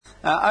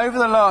Over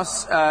the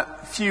last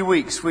few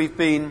weeks, we've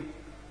been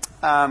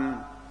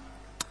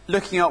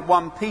looking at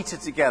 1 Peter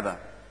together,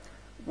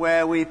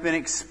 where we've been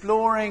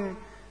exploring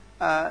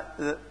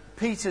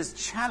Peter's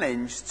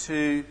challenge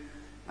to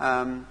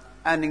and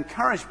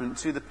encouragement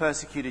to the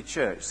persecuted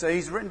church. So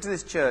he's written to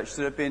this church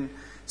that have been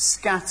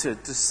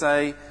scattered to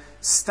say,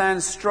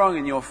 stand strong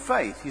in your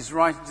faith. He's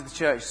writing to the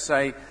church to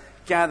say,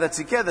 gather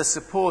together,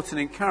 support and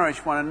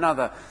encourage one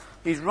another.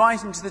 He's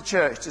writing to the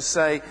church to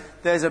say,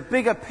 there's a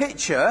bigger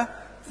picture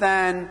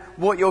than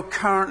what you're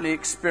currently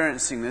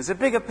experiencing. There's a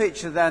bigger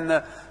picture than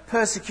the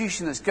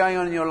persecution that's going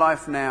on in your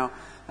life now.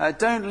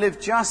 Don't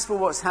live just for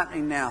what's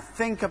happening now.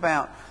 Think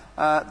about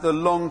the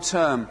long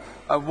term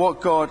of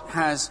what God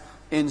has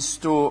in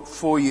store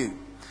for you.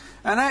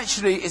 And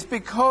actually, it's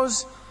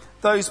because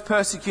those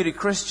persecuted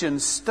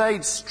Christians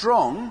stayed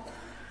strong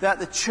that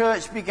the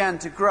church began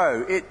to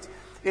grow.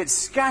 It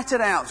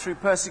scattered out through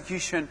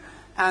persecution,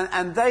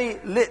 and they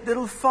lit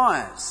little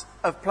fires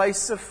of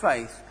places of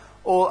faith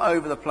all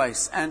over the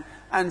place.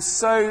 And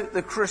so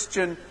the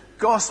Christian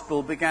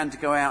gospel began to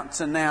go out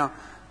to now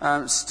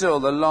still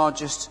the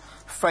largest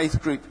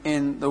faith group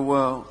in the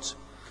world.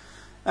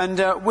 And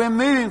we're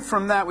moving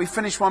from that. We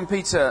finished 1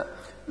 Peter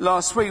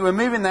last week. We're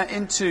moving that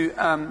into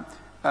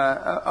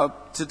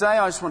today.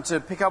 I just want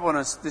to pick up on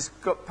this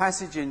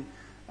passage in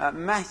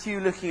Matthew,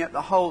 looking at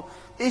the whole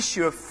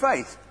issue of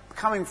faith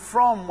coming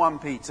from 1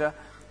 Peter.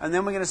 And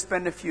then we're going to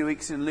spend a few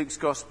weeks in Luke's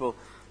gospel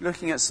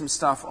looking at some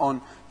stuff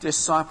on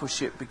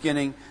discipleship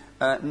beginning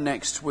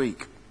next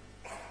week.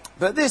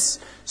 But this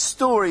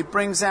story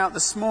brings out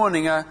this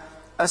morning a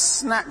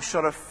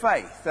snapshot of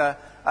faith,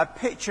 a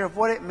picture of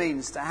what it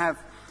means to have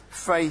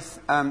faith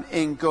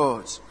in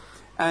God.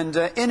 And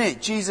in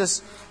it,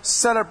 Jesus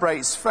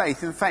celebrates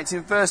faith. In fact,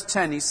 in verse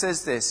 10, he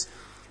says this: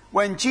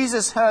 when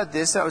Jesus heard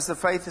this, that was the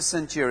faith of the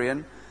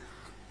centurion,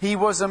 he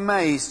was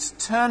amazed.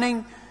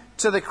 Turning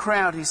to the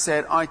crowd, he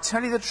said, I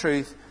tell you the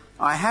truth,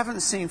 I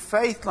haven't seen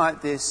faith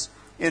like this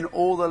in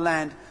all the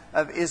land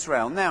of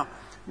Israel. Now,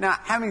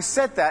 having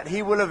said that,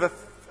 he will have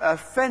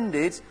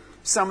offended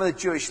some of the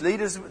Jewish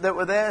leaders that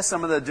were there,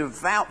 some of the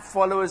devout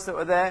followers that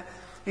were there.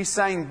 He's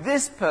saying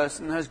this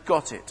person has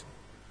got it.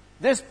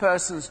 This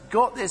person's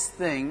got this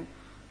thing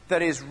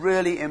that is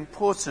really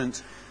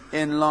important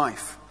in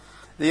life.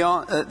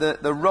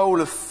 The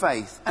role of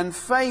faith. And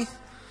faith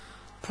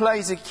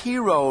plays a key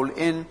role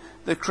in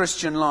the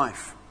Christian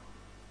life.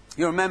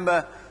 You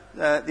remember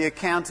the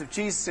account of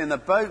Jesus in the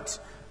boat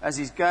as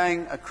he's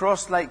going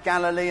across Lake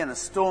Galilee, and a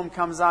storm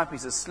comes up.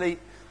 He's asleep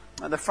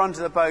at the front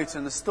of the boat,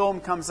 and the storm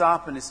comes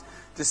up, and his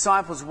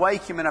disciples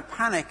wake him in a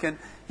panic, and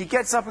he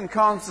gets up and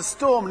calms the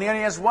storm, and he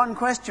only has one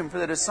question for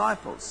the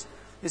disciples.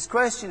 His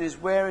question is,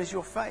 where is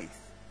your faith?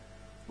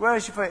 Where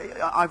is your faith?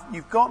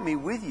 You've got me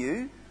with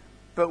you,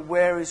 but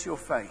where is your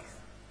faith?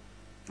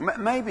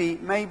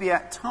 Maybe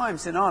at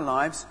times in our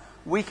lives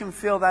we can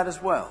feel that as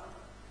well.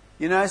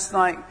 You know, it's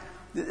like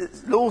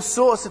all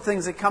sorts of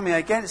things are coming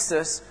against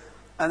us,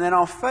 and then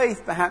our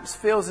faith perhaps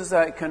feels as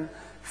though it can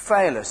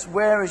fail us.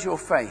 Where is your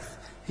faith?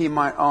 He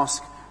might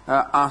ask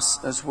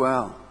us as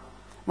well.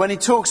 When he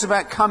talks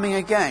about coming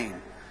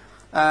again,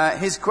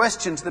 his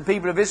question to the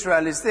people of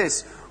Israel is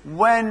this: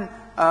 when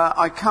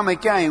I come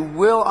again,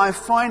 will I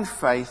find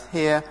faith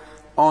here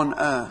on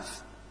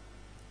earth?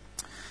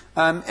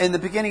 In the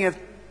beginning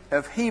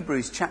of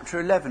Hebrews chapter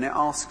 11, it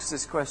asks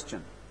this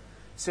question.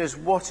 It says,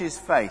 what is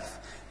faith?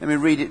 Let me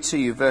read it to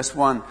you, verse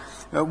 1.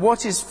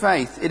 What is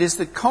faith? It is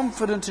the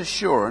confident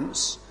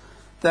assurance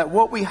that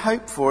what we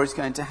hope for is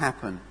going to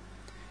happen.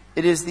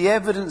 It is the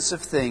evidence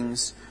of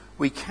things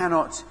we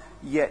cannot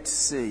yet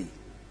see.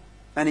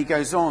 And he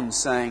goes on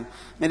saying,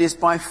 it is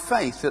by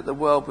faith that the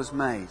world was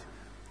made.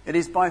 It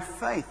is by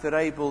faith that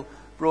Abel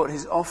brought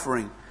his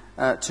offering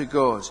to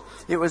God.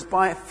 It was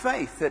by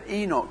faith that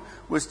Enoch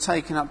was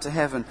taken up to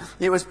heaven.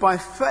 It was by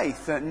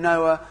faith that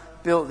Noah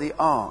built the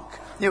ark.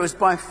 It was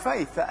by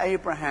faith that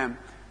Abraham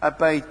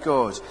obeyed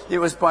God. It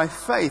was by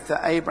faith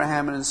that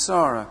Abraham and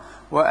Sarah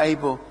were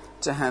able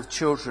to have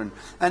children.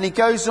 And he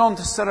goes on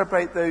to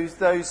celebrate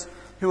those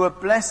who are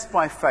blessed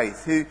by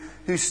faith,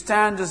 who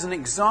stand as an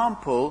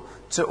example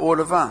to all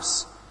of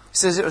us. He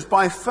says it was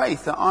by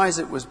faith that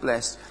Isaac was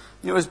blessed.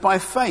 It was by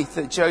faith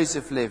that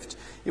Joseph lived.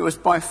 It was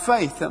by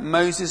faith that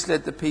Moses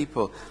led the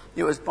people.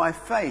 It was by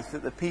faith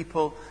that the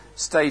people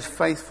stayed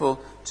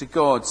faithful to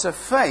God. So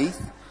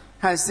faith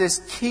has this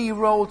key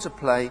role to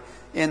play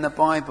in the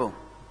Bible.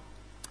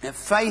 And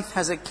faith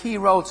has a key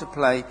role to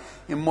play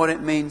in what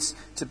it means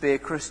to be a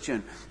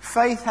Christian.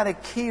 Faith had a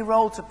key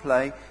role to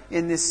play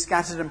in this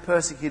scattered and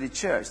persecuted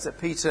church that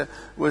Peter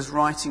was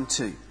writing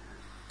to.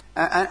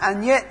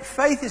 And yet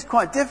faith is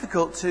quite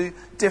difficult to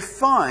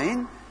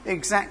define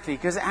exactly,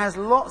 because it has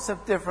lots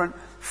of different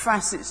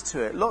facets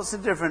to it, lots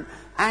of different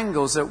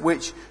angles at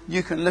which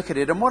you can look at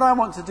it. And what I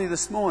want to do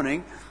this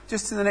morning,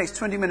 just in the next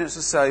 20 minutes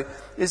or so,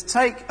 is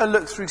take a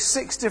look through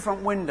 6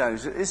 different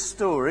windows at this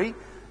story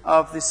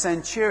of the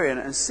centurion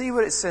and see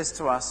what it says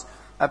to us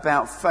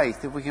about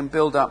faith, if we can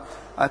build up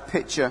a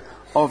picture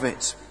of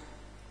it.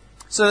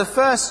 So the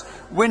first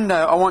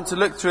window I want to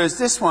look through is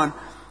this one,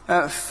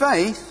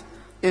 Faith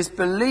is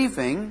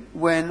believing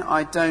when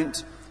I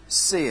don't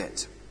see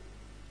it.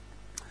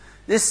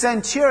 This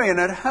centurion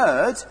had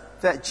heard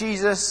that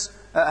Jesus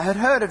had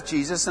heard of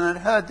Jesus and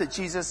had heard that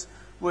Jesus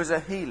was a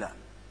healer,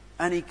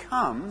 and he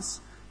comes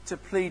to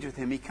plead with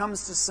him. He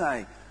comes to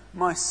say,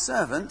 "My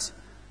servant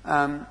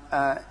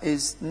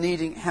is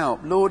needing help.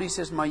 Lord," he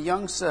says, "my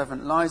young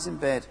servant lies in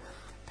bed,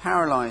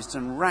 paralyzed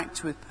and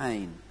racked with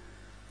pain."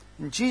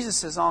 And Jesus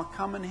says, "I'll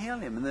come and heal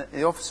him." And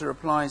the officer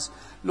replies,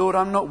 "Lord,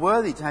 I'm not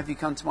worthy to have you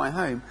come to my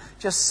home.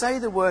 Just say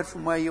the word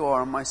from where you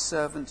are and my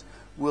servant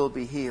will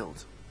be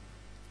healed."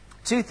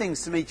 Two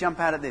things to me jump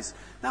out of this.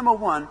 Number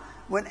one,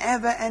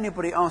 whenever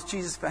anybody asked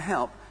Jesus for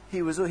help,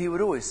 he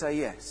would always say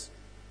yes.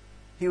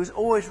 He was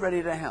always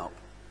ready to help,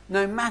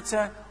 no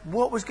matter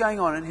what was going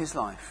on in his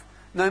life,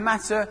 no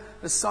matter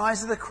the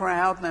size of the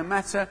crowd, no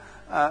matter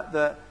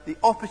the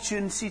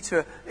opportunity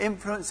to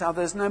influence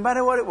others, no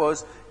matter what it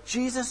was.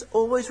 Jesus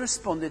always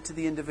responded to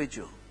the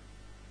individual.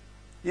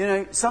 You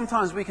know,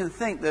 sometimes we can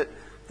think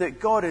that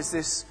God is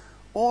this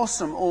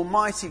awesome,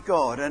 almighty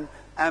God,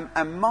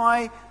 and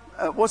my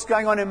what's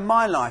going on in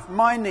my life,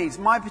 my needs,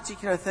 my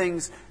particular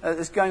things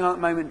that's going on at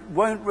the moment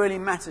won't really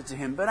matter to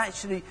him. But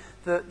actually,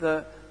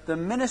 the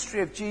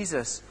ministry of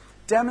Jesus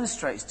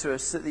demonstrates to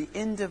us that the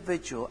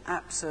individual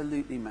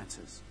absolutely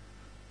matters.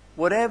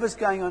 Whatever's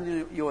going on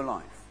in your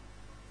life,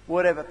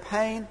 whatever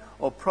pain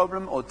or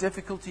problem or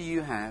difficulty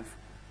you have,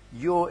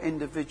 your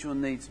individual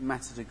needs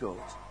matter to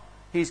God.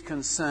 He's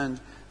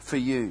concerned for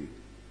you.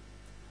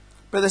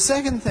 But the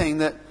second thing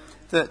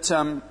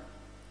that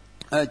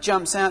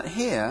jumps out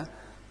here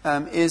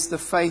is the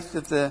faith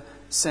of the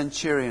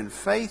centurion.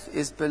 Faith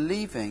is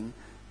believing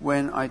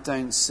when I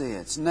don't see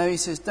it. No, he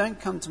says, "Don't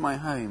come to my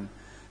home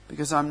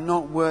because I'm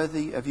not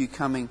worthy of you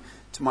coming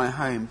to my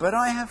home. But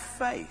I have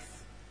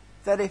faith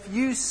that if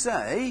you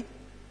say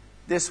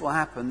this will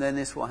happen, then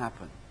this will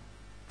happen."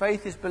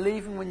 Faith is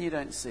believing when you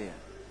don't see it.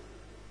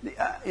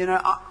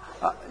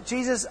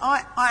 Jesus,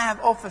 I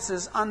have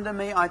officers under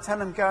me. I tell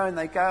them go and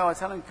they go. I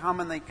tell them come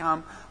and they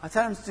come. I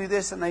tell them to do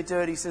this and they do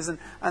it. He says, and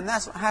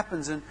that's what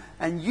happens.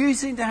 And you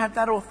seem to have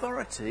that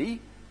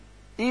authority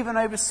even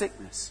over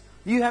sickness.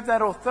 You have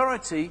that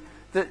authority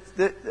that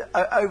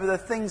over the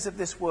things of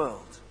this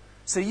world.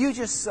 So you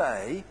just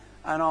say,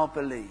 and I'll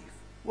believe.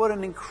 What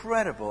an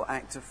incredible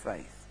act of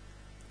faith.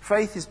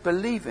 Faith is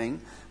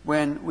believing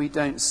when we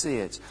don't see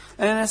it.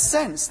 And in a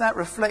sense, that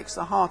reflects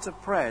the heart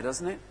of prayer,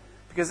 doesn't it?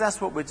 Because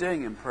that's what we're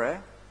doing in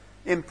prayer.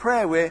 In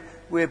prayer,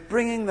 we're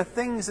bringing the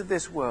things of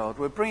this world.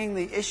 We're bringing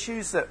the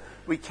issues that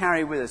we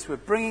carry with us. We're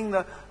bringing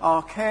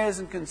our cares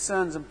and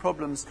concerns and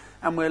problems,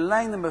 and we're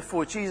laying them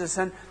before Jesus.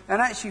 And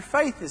actually,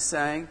 faith is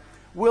saying,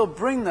 we'll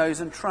bring those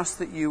and trust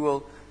that you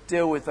will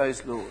deal with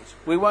those, Lord.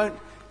 We won't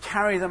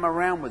carry them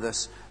around with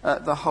us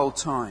the whole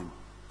time.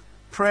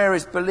 Prayer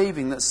is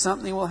believing that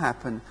something will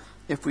happen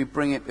if we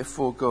bring it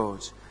before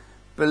God.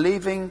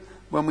 Believing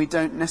when we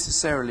don't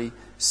necessarily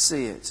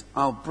see it.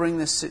 I'll bring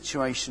this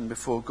situation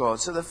before God.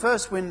 So the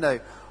first window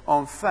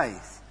on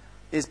faith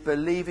is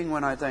believing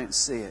when I don't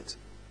see it.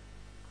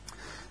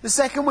 The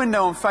second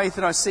window on faith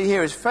that I see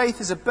here is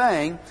faith is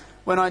obeying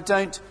when I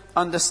don't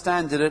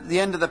understand it. At the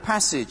end of the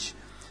passage,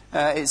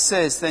 it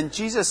says, "Then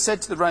Jesus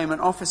said to the Roman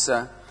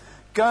officer,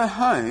 'Go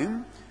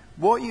home,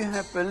 what you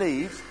have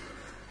believed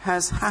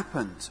has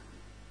happened.'"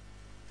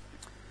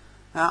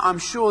 I'm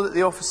sure that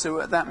the officer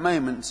at that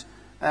moment,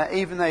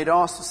 even they'd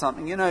asked for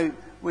something,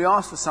 we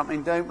ask for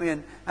something, don't we?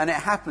 And it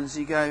happens,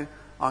 you go,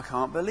 "I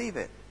can't believe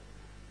it.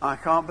 I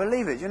can't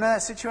believe it." You know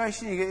that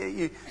situation?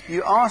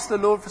 You ask the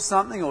Lord for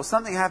something, or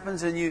something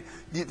happens, and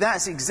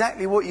that's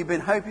exactly what you've been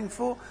hoping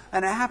for,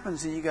 and it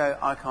happens, and you go,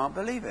 "I can't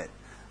believe it.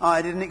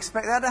 I didn't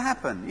expect that to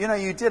happen."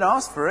 You did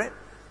ask for it,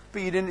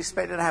 but you didn't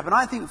expect it to happen.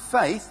 I think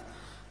faith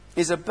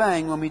is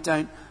obeying when we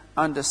don't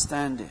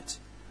understand it.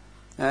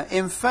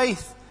 In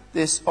faith,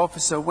 this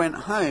officer went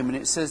home, and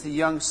it says the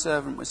young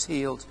servant was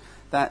healed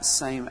that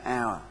same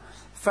hour.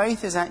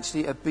 Faith is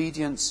actually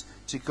obedience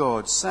to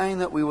God, saying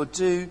that we will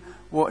do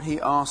what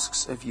he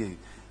asks of you.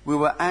 We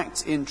will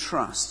act in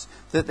trust,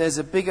 that there's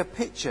a bigger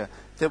picture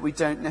that we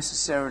don't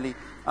necessarily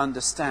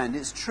understand.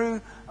 It's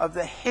true of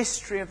the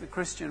history of the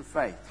Christian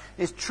faith.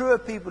 It's true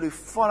of people who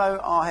follow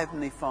our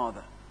Heavenly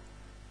Father.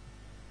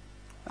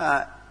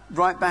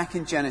 Right back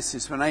in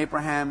Genesis, when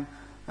Abraham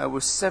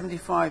was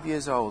 75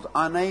 years old,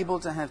 unable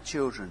to have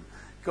children,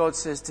 God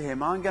says to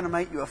him, "I'm going to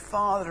make you a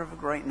father of a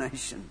great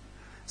nation.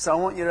 So I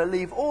want you to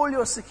leave all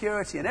your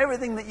security and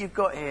everything that you've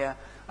got here,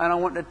 and I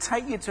want to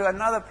take you to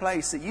another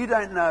place that you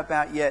don't know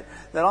about yet,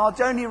 that I'll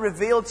only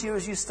reveal to you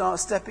as you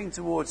start stepping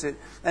towards it.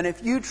 And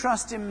if you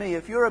trust in me,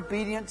 if you're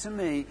obedient to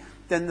me,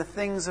 then the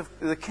things of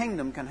the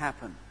kingdom can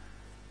happen."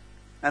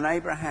 And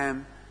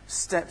Abraham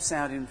steps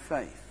out in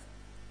faith.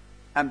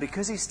 And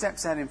because he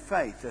steps out in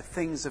faith, the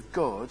things of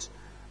God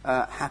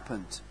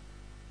happened.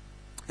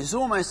 It's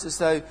almost as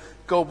though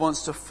God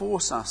wants to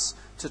force us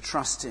to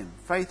trust him.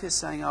 Faith is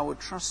saying, "I will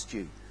trust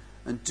you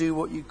and do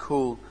what you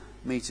call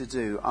me to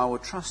do. I will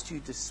trust you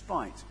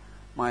despite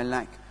my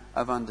lack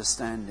of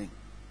understanding."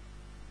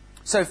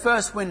 So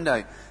first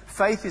window,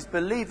 faith is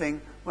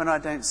believing when I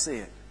don't see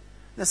it.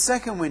 The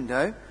second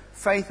window,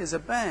 faith is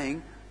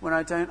obeying when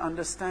I don't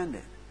understand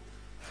it.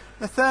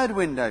 The third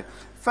window,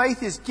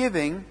 faith is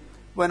giving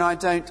when I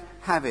don't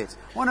have it.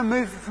 I want to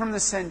move from the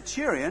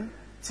centurion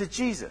to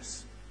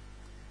Jesus.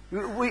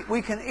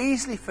 We can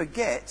easily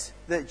forget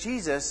that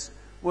Jesus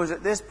was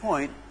at this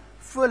point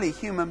fully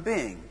human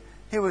being.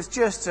 He was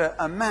just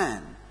a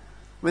man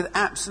with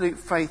absolute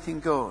faith in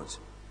God.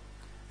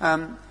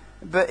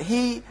 But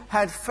he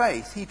had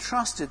faith. He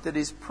trusted that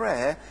his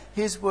prayer,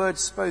 his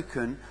words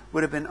spoken,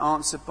 would have been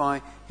answered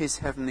by his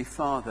heavenly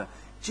Father.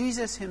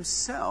 Jesus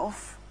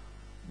himself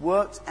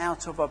worked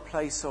out of a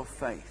place of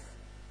faith.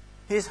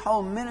 His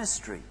whole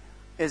ministry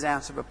is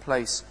out of a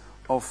place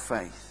of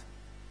faith.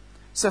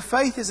 So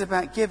faith is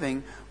about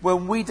giving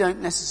when we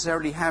don't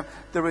necessarily have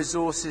the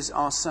resources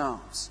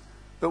ourselves.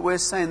 But we're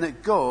saying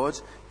that God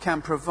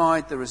can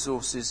provide the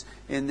resources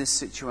in this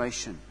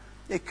situation.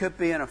 It could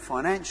be in a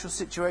financial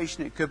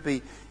situation. It could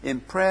be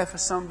in prayer for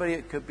somebody.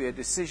 It could be a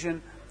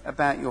decision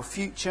about your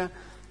future,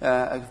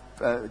 a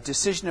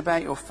decision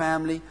about your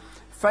family.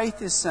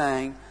 Faith is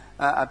saying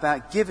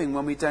about giving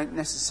when we don't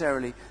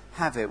necessarily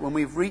have it, when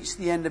we've reached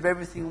the end of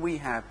everything we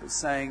have, but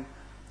saying,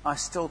 I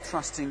still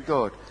trust in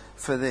God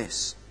for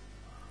this.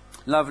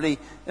 Lovely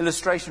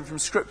illustration from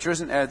Scripture,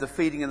 isn't there, of the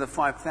feeding of the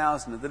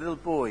 5,000, of the little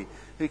boy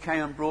who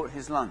came and brought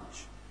his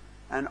lunch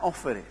and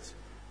offered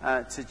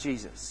it to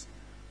Jesus.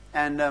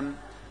 And,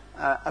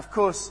 of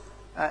course,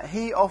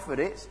 he offered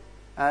it,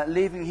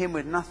 leaving him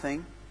with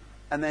nothing,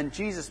 and then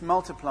Jesus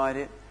multiplied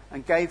it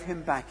and gave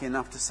him back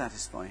enough to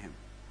satisfy him.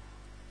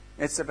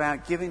 It's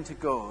about giving to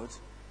God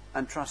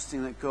and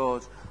trusting that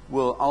God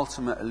will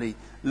ultimately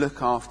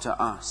look after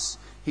us.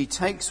 He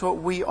takes what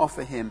we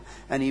offer him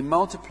and he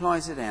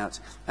multiplies it out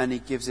and he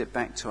gives it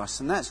back to us.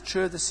 And that's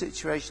true of the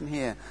situation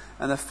here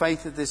and the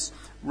faith of this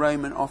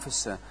Roman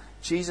officer.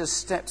 Jesus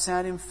steps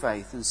out in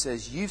faith and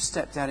says, you've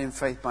stepped out in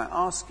faith by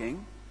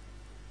asking,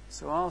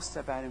 so I'll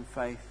step out in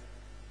faith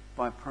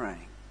by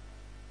praying.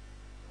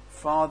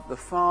 The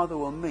Father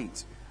will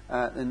meet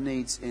the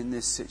needs in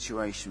this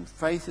situation.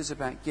 Faith is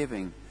about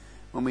giving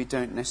when we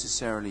don't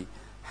necessarily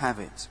have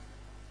it.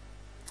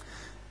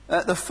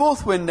 The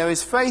fourth window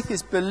is faith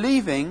is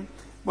believing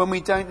when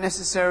we don't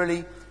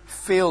necessarily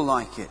feel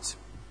like it.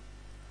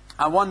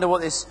 I wonder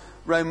what this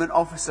Roman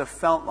officer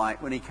felt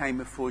like when he came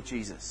before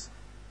Jesus.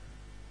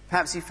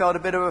 Perhaps he felt a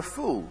bit of a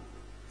fool.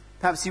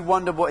 Perhaps he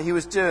wondered what he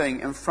was doing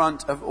in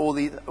front of all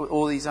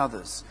these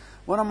others.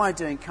 What am I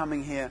doing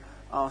coming here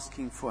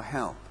asking for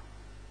help?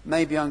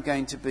 Maybe I'm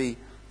going to be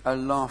a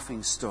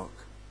laughing stock.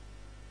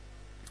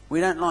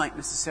 We don't like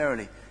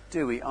necessarily,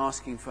 do we,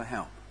 asking for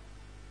help.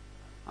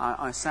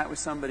 I sat with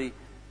somebody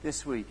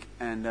this week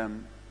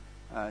and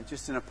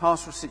just in a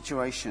pastoral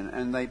situation,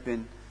 and they've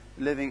been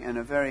living in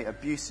a very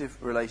abusive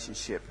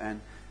relationship,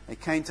 and they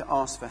came to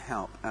ask for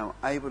help. I was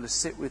able to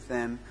sit with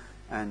them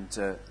and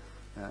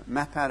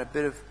map out a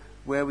bit of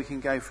where we can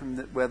go from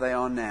where they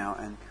are now,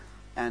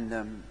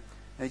 and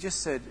they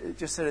just said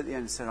at the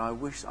end, I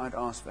wish I'd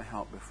asked for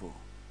help before.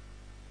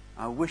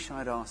 I wish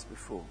I'd asked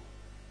before,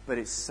 but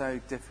it's so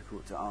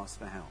difficult to ask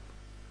for help.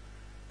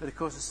 But of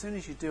course, as soon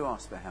as you do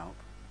ask for help,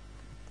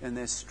 then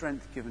there's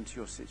strength given to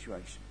your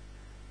situation.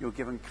 You're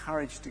given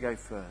courage to go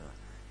further.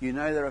 You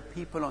know there are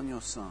people on your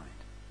side.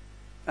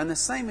 And the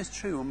same is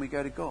true when we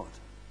go to God.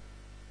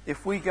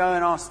 If we go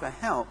and ask for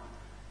help,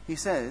 he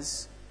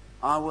says,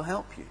 I will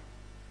help you.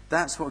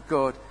 That's what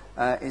God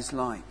is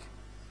like.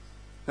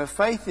 But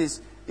faith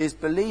is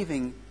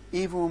believing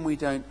even when we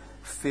don't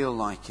feel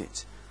like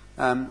it.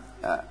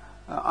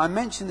 I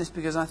mention this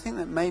because I think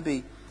that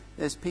maybe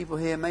there's people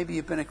here, maybe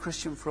you've been a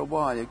Christian for a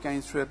while, you're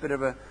going through a bit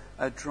of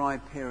a dry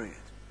period.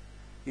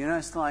 You know,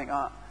 it's like,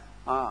 I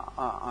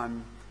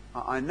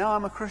know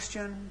I'm a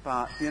Christian,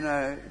 but,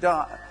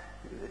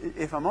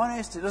 if I'm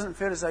honest, it doesn't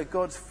feel as though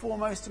God's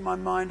foremost in my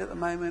mind at the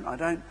moment. I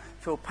don't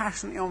feel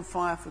passionately on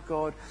fire for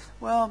God.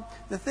 Well,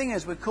 the thing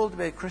is, we're called to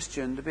be a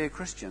Christian.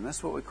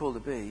 That's what we're called to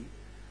be.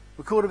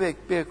 We're called to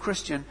be a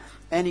Christian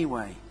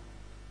anyway.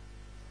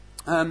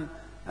 You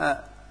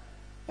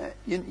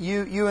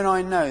and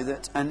I know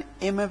that an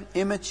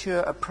immature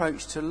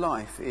approach to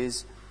life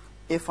is,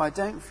 if I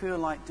don't feel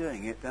like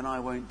doing it, then I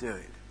won't do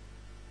it.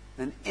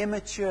 An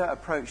immature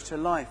approach to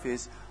life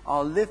is,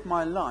 I'll live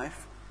my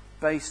life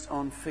based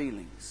on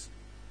feelings.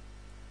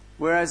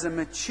 Whereas a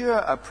mature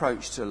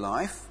approach to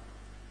life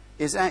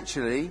is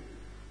actually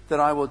that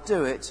I will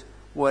do it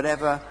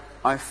whatever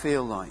I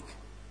feel like.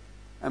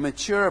 A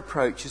mature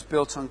approach is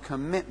built on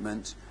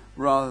commitment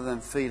rather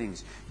than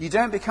feelings. You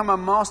don't become a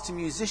master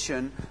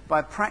musician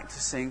by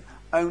practicing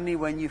only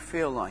when you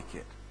feel like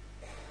it.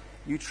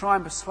 You try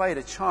and persuade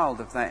a child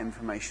of that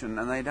information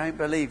and they don't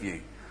believe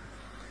you.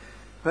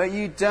 But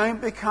you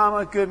don't become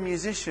a good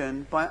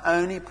musician by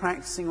only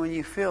practicing when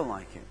you feel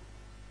like it.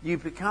 You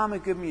become a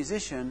good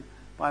musician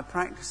by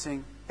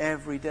practicing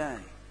every day.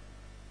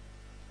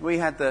 We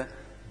had the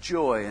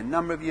joy a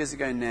number of years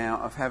ago now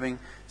of having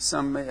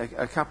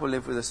a couple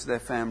live with us, their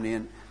family,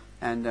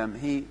 and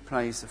he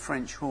plays the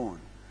French horn.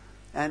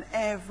 And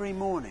every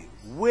morning,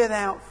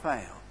 without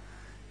fail,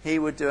 he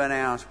would do an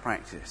hour's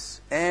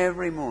practice.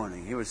 Every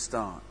morning he would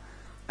start.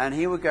 And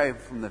he would go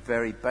from the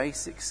very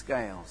basic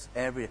scales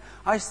every day.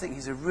 I just think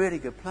he's a really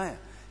good player.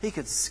 He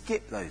could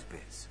skip those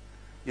bits.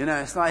 You know,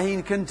 it's like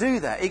he can do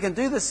that. He can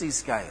do the C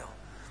scale.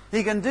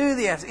 He can do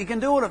the F. He can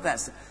do all of that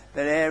stuff.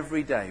 But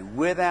every day,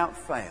 without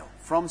fail,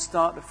 from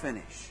start to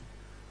finish,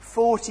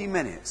 40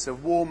 minutes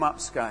of warm-up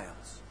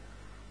scales.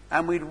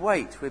 And we'd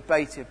wait with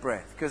bated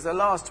breath, because the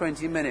last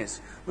 20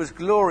 minutes was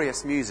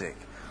glorious music.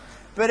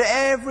 But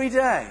every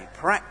day,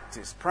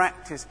 practice,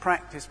 practice,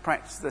 practice,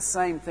 practice. The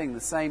same thing, the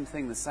same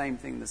thing, the same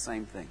thing, the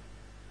same thing.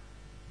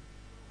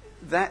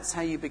 That's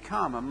how you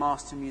become a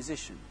master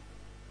musician.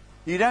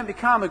 You don't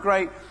become a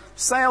great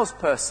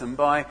salesperson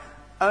by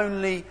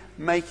only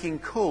making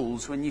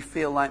calls when you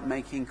feel like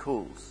making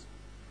calls.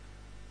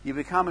 You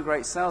become a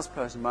great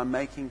salesperson by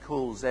making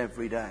calls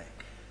every day.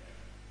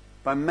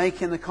 By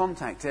making the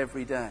contact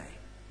every day.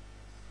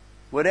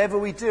 Whatever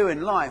we do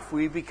in life,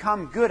 we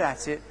become good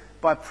at it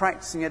by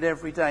practicing it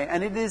every day.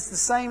 And it is the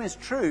same is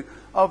true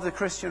of the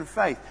Christian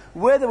faith,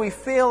 whether we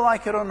feel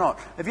like it or not.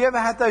 Have you ever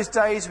had those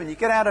days when you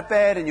get out of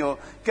bed and you're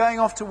going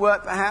off to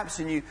work perhaps,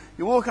 and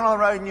you're walking on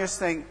the road and you just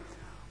think,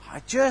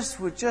 I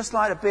would just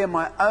like to be in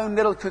my own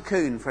little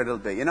cocoon for a little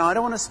bit. You know, I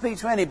don't want to speak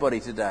to anybody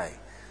today.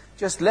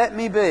 Just let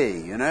me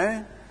be, you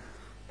know.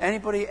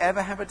 Anybody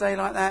ever have a day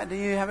like that? Do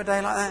you have a day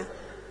like that?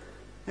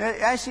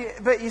 Yeah, actually,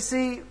 but you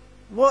see,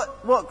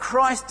 what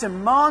Christ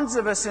demands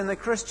of us in the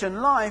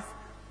Christian life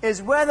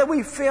is, whether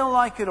we feel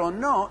like it or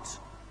not,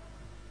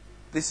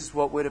 this is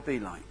what we're to be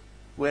like.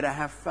 We're to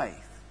have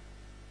faith.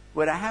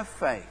 We're to have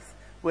faith.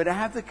 We're to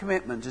have the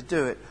commitment to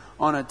do it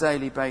on a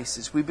daily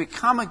basis. We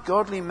become a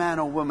godly man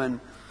or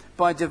woman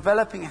by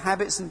developing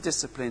habits and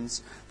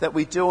disciplines that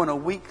we do on a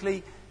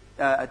weekly,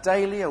 a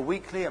daily, a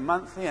weekly, a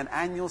monthly, an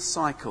annual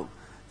cycle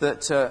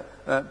that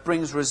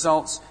brings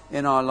results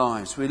in our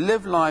lives. We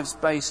live lives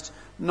based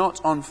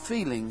not on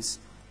feelings,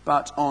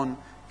 but on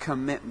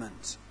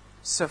commitment.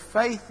 So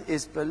faith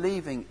is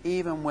believing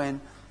even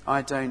when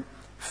I don't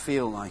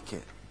feel like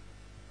it.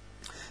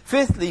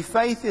 Fifthly,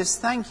 faith is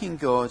thanking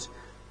God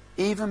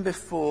even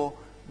before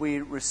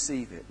we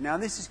receive it. Now,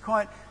 this is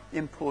quite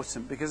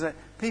important, because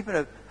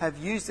people have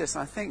used this,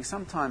 I think,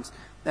 sometimes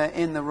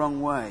in the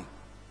wrong way.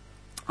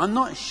 I'm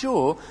not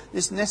sure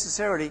this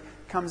necessarily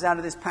comes out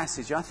of this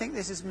passage. I think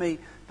this is me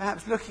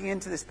perhaps looking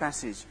into this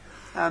passage.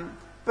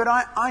 But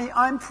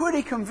I'm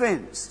pretty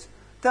convinced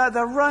that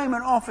the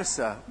Roman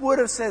officer would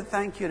have said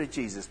thank you to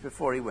Jesus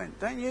before he went,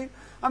 don't you?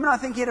 I mean, I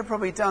think he'd have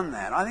probably done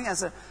that. I think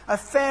that's a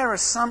fair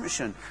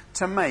assumption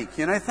to make.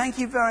 You know, thank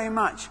you very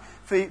much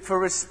for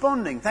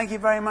responding. Thank you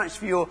very much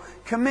for your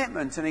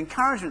commitment and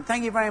encouragement.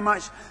 Thank you very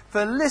much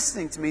for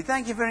listening to me.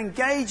 Thank you for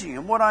engaging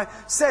in what I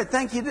said.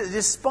 Thank you that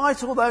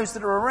despite all those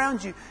that are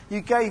around you,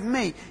 you gave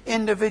me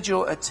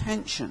individual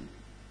attention.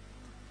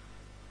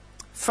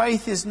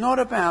 Faith is not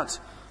about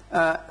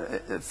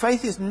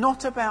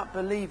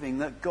believing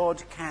that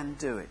God can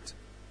do it.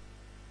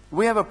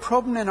 We have a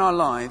problem in our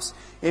lives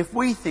if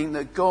we think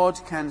that God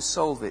can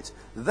solve it.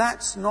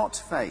 That's not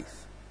faith.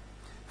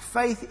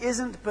 Faith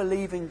isn't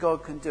believing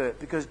God can do it,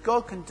 because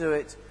God can do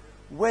it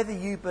whether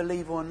you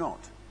believe or not.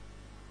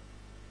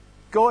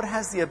 God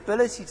has the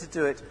ability to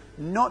do it,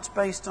 not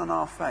based on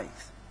our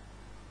faith.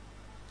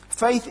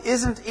 Faith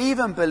isn't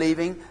even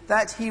believing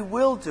that He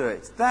will do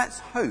it. That's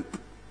hope.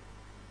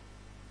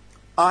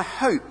 I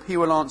hope He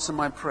will answer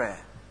my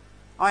prayer.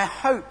 I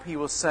hope He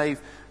will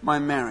save my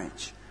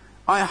marriage.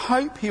 I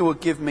hope He will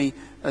give me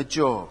a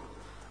job.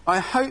 I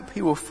hope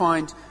He will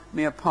find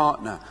me a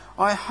partner.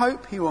 I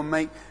hope He will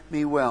make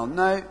me well.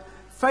 No,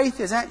 faith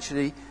is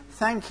actually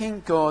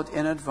thanking God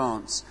in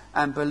advance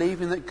and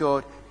believing that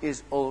God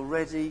is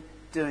already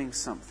doing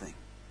something.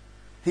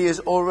 He is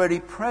already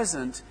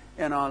present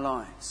in our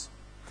lives.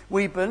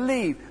 We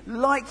believe,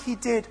 like He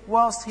did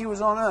whilst He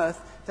was on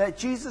earth, that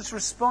Jesus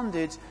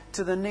responded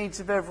to the needs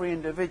of every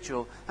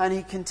individual, and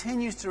He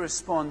continues to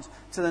respond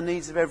to the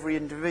needs of every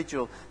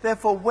individual.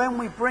 Therefore, when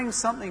we bring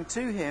something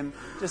to Him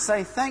to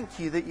say thank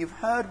you that you've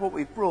heard what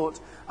we've brought,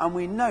 and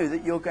we know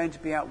that you're going to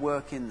be at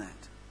work in that.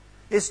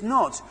 It's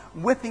not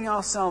whipping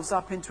ourselves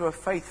up into a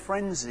faith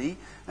frenzy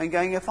and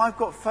going, if I've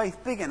got faith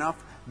big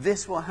enough,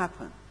 this will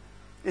happen.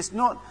 It's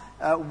not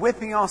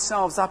whipping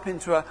ourselves up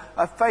into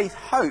a faith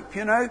hope,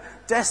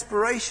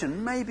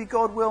 desperation. Maybe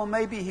God will,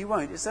 maybe He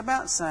won't. It's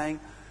about saying,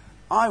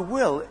 I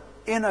will,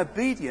 in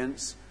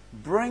obedience,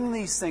 bring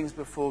these things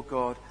before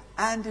God,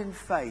 and in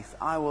faith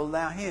I will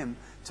allow Him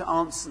to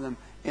answer them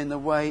in the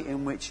way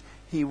in which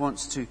He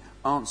wants to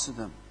answer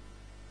them.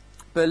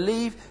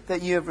 Believe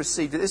that you have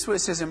received it. This is what it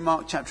says in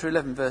Mark chapter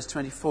 11, verse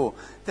 24.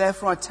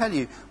 Therefore I tell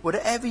you,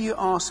 whatever you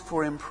ask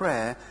for in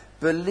prayer,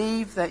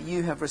 believe that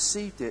you have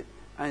received it,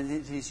 and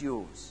it is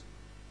yours.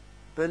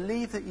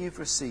 Believe that you've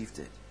received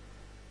it.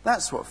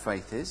 That's what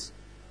faith is.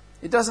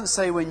 It doesn't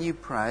say when you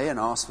pray and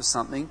ask for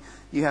something,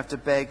 you have to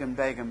beg and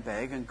beg and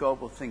beg, and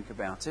God will think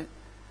about it.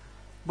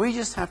 We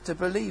just have to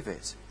believe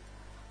it.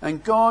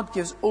 And God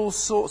gives all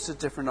sorts of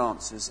different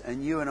answers,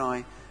 and you and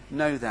I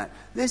know that.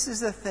 This is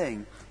the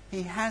thing.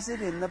 He has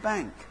it in the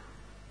bank.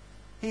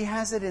 He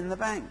has it in the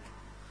bank.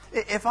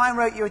 If I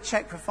wrote you a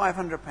cheque for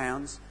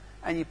 £500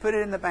 and you put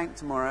it in the bank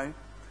tomorrow,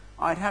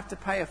 I'd have to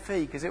pay a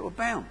fee because it would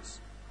bounce.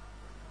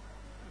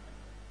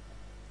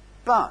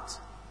 But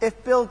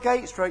if Bill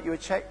Gates wrote you a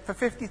cheque for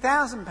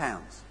 £50,000,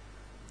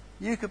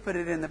 you could put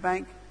it in the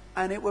bank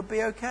and it would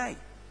be okay.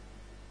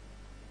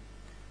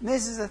 And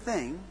this is the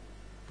thing.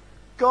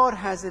 God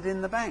has it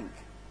in the bank.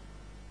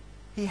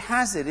 He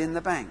has it in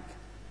the bank.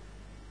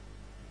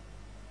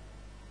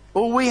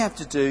 All we have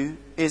to do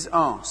is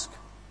ask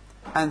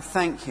and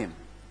thank him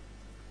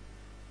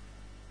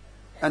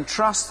and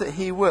trust that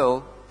he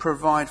will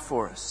provide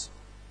for us.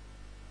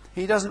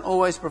 He doesn't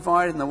always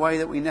provide in the way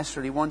that we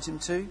necessarily want him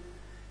to.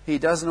 He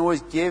doesn't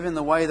always give in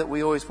the way that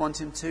we always want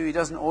him to. He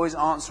doesn't always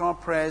answer our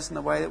prayers in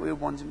the way that we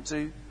want him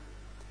to.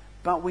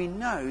 But we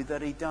know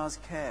that he does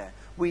care.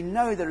 We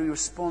know that he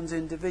responds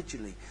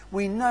individually.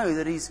 We know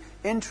that he's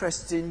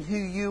interested in who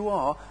you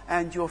are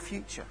and your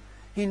future.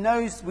 We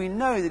know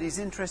that he's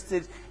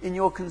interested in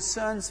your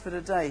concerns for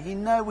today.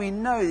 We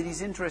know that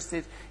he's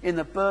interested in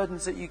the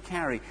burdens that you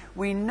carry.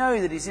 We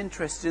know that he's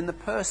interested in the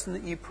person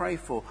that you pray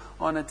for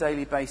on a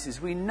daily basis.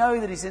 We know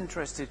that he's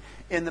interested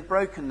in the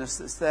brokenness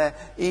that's there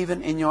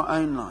even in your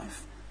own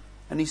life.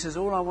 And he says,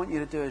 all I want you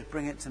to do is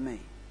bring it to me.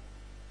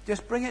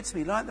 Just bring it to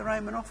me, like the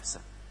Roman officer.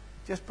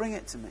 Just bring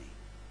it to me.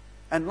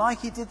 And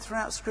like he did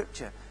throughout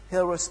Scripture,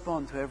 he'll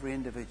respond to every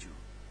individual.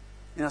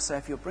 And I'll say,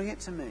 if you'll bring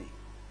it to me,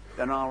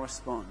 then I'll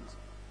respond.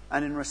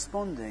 And in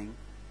responding,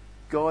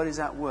 God is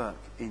at work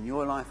in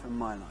your life and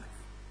my life,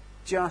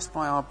 just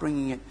by our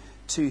bringing it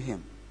to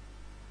him.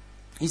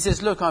 He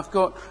says, look, I've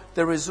got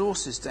the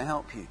resources to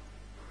help you.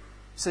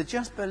 So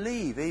just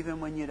believe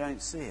even when you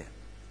don't see it.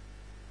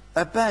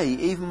 Obey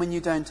even when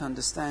you don't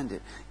understand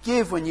it.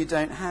 Give when you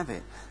don't have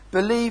it.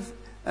 Believe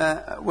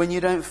when you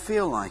don't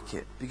feel like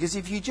it. Because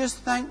if you just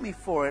thank me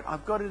for it,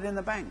 I've got it in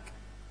the bank.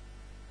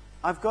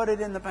 I've got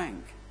it in the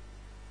bank.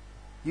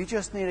 You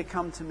just need to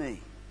come to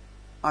me.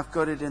 I've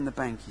got it in the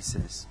bank, he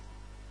says.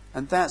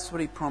 And that's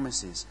what he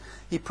promises.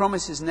 He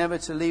promises never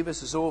to leave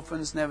us as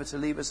orphans, never to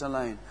leave us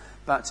alone,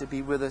 but to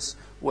be with us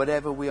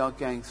whatever we are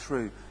going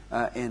through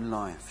in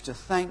life. To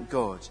thank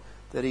God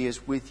that he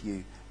is with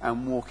you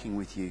and walking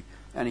with you,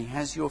 and he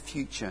has your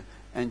future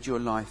and your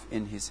life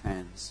in his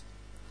hands.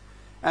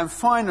 And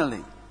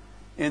finally,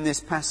 in this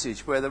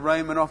passage where the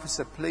Roman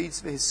officer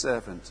pleads for his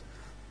servant,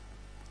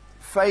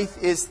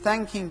 faith is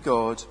thanking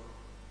God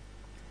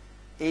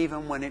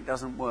even when it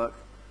doesn't work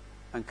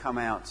and come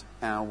out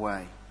our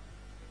way.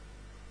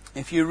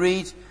 If you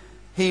read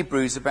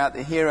Hebrews about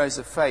the heroes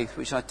of faith,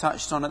 which I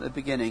touched on at the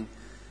beginning,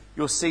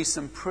 you'll see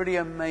some pretty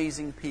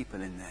amazing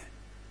people in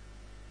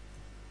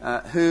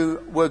there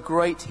who were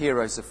great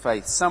heroes of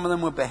faith. Some of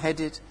them were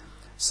beheaded,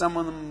 some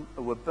of them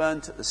were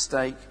burnt at the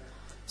stake,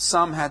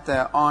 some had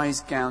their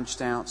eyes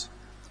gouged out,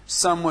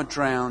 some were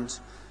drowned,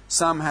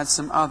 some had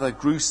some other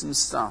gruesome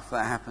stuff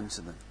that happened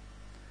to them.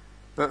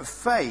 But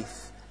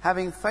faith,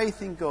 having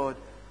faith in God,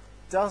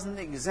 doesn't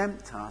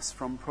exempt us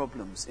from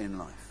problems in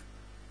life.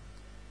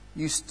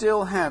 You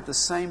still have the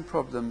same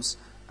problems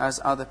as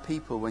other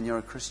people when you're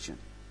a Christian.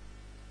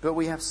 But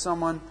we have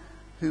someone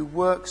who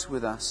works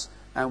with us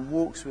and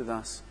walks with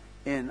us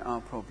in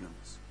our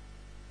problems.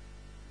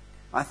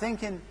 I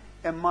think in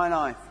my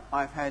life,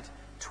 I've had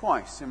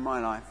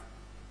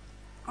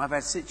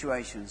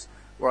situations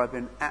where I've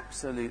been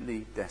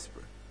absolutely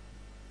desperate.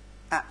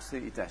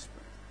 Absolutely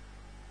desperate.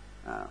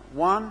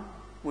 One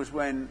was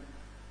when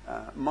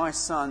my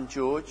son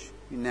George,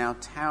 who now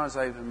towers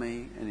over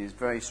me and is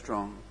very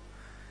strong,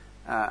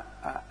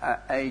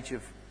 at age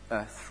of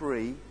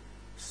 3,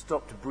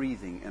 stopped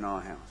breathing in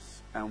our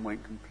house and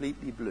went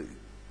completely blue.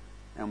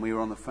 And we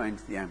were on the phone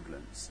to the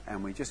ambulance.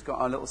 And we just got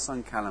our little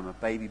son Callum, a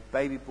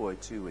baby boy,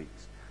 2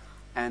 weeks.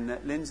 And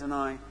Linz and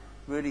I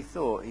really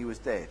thought he was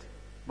dead.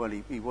 Well,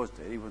 he was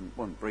dead. He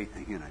wasn't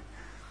breathing, you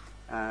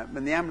know.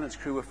 But the ambulance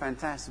crew were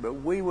fantastic. But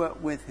we were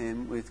with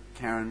him, with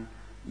Karen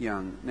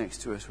Young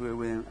next to us. We were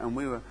with him, and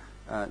we were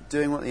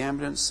doing what the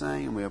ambulance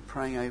saying, and we were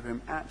praying over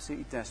him,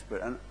 absolutely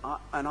desperate. And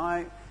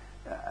I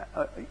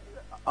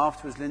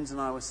afterwards, Linz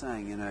and I were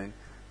saying, you know,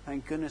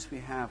 thank goodness we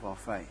have our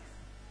faith,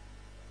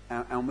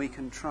 and we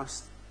can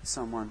trust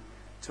someone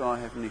to our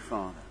Heavenly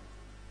Father.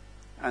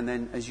 And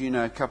then, as you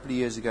know, a couple of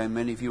years ago,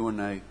 many of you will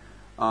know,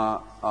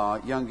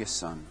 our youngest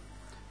son,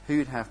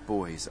 who'd have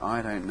boys,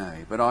 I don't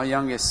know, but our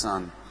youngest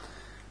son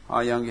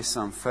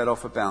fell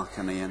off a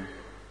balcony and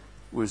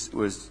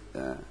was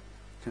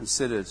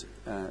considered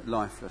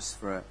lifeless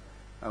for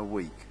a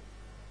week,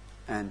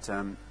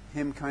 and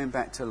him coming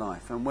back to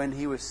life. And when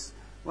he was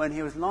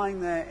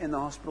lying there in the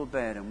hospital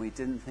bed, and we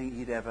didn't think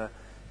he'd ever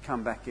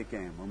come back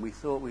again, when we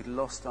thought we'd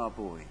lost our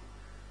boy,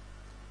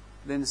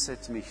 Lynn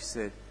said to me, she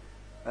said,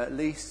 at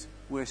least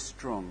we're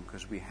strong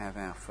because we have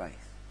our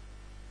faith.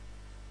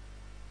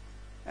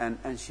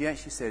 And she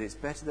actually said, it's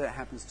better that it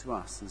happens to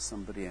us than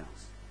somebody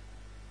else,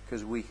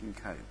 because we can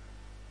cope.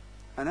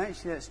 And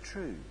actually that's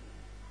true,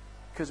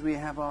 because we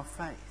have our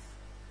faith.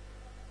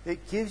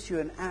 It gives you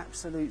an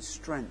absolute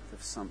strength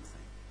of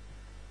something,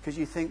 because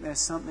you think there's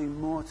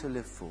something more to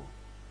live for.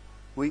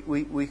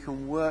 We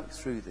can work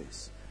through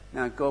this.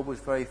 Now, God was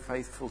very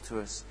faithful to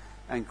us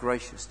and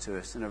gracious to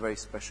us in a very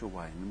special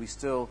way. And we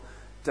still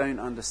don't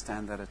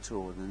understand that at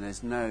all. And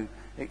there's no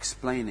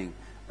explaining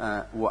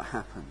what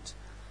happened.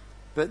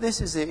 But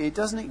this is it. It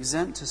doesn't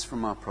exempt us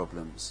from our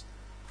problems.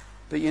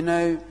 But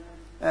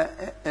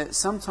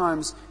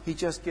sometimes he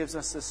just gives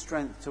us the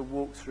strength to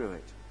walk through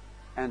it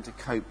and to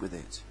cope with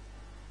it.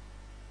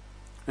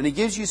 And he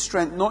gives you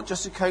strength not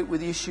just to cope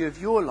with the issue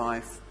of your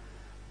life,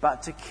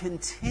 but to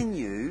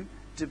continue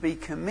to be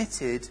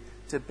committed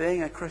to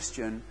being a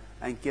Christian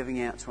and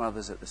giving out to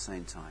others at the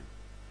same time.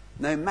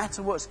 No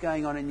matter what's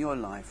going on in your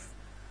life,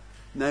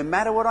 no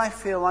matter what I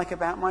feel like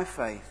about my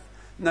faith,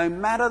 no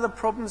matter the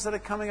problems that are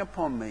coming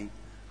upon me,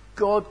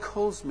 God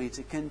calls me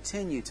to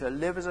continue to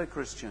live as a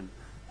Christian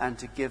and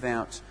to give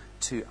out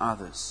to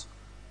others.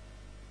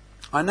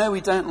 I know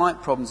we don't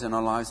like problems in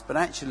our lives, but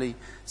actually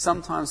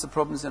sometimes the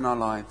problems in our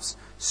lives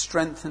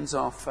strengthens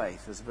our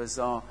faith, as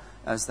bizarre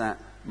as that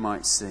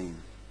might seem.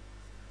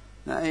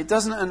 Now, it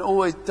doesn't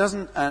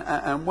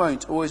and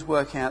won't always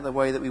work out the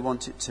way that we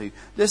want it to.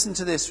 Listen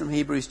to this from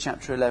Hebrews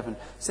chapter 11. It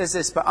says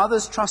this, "But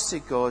others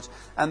trusted God,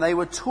 and they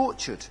were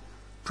tortured,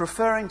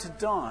 preferring to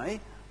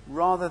die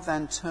rather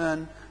than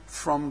turn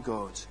from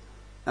God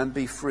and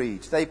be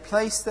freed. They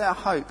placed their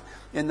hope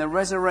in the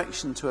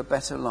resurrection to a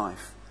better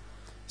life.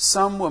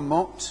 Some were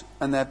mocked,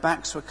 and their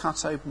backs were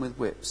cut open with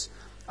whips.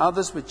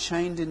 Others were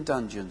chained in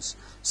dungeons.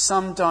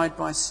 Some died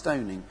by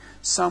stoning.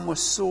 Some were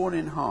sawn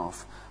in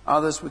half.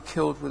 Others were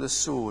killed with a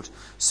sword.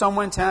 Some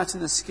went out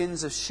in the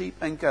skins of sheep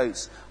and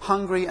goats,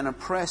 hungry and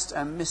oppressed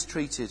and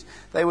mistreated.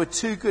 They were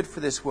too good for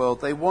this world.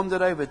 They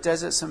wandered over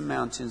deserts and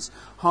mountains,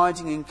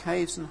 hiding in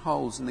caves and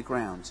holes in the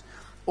ground.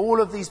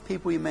 All of these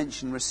people we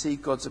mentioned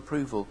received God's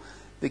approval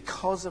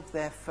because of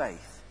their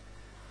faith.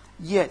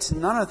 Yet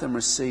none of them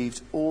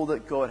received all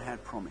that God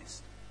had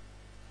promised."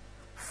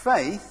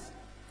 Faith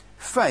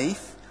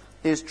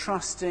is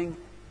trusting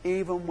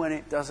even when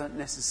it doesn't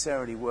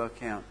necessarily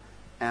work out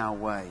our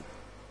way.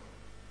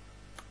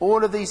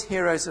 All of these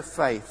heroes of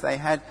faith,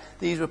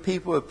 these were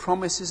people with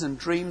promises and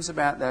dreams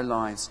about their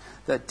lives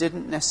that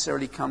didn't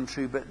necessarily come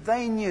true, but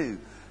they knew,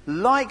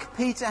 like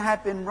Peter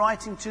had been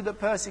writing to the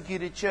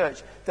persecuted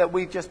church that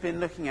we've just been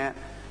looking at,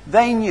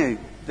 they knew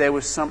there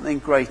was something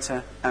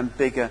greater and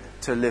bigger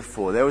to live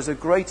for. There was a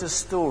greater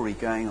story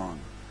going on.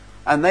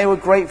 And they were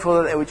grateful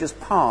that they were just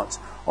part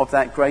of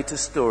that greater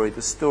story,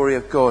 the story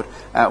of God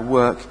at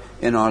work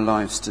in our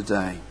lives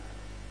today.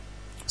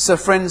 So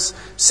friends,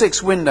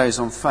 6 windows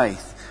on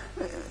faith.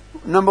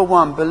 Number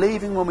 1,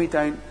 believing when we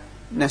don't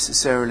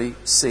necessarily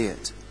see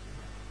it.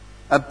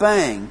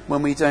 Obeying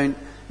when we don't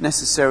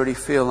necessarily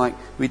feel like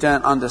we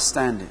don't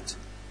understand it.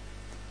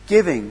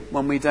 Giving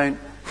when we don't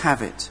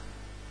have it.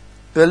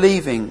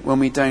 Believing when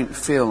we don't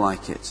feel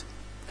like it.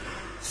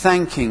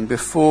 Thanking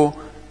before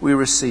we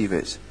receive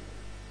it.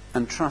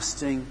 And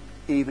trusting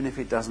even if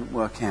it doesn't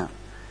work out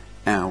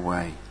our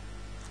way.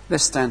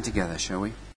 Let's stand together, shall we?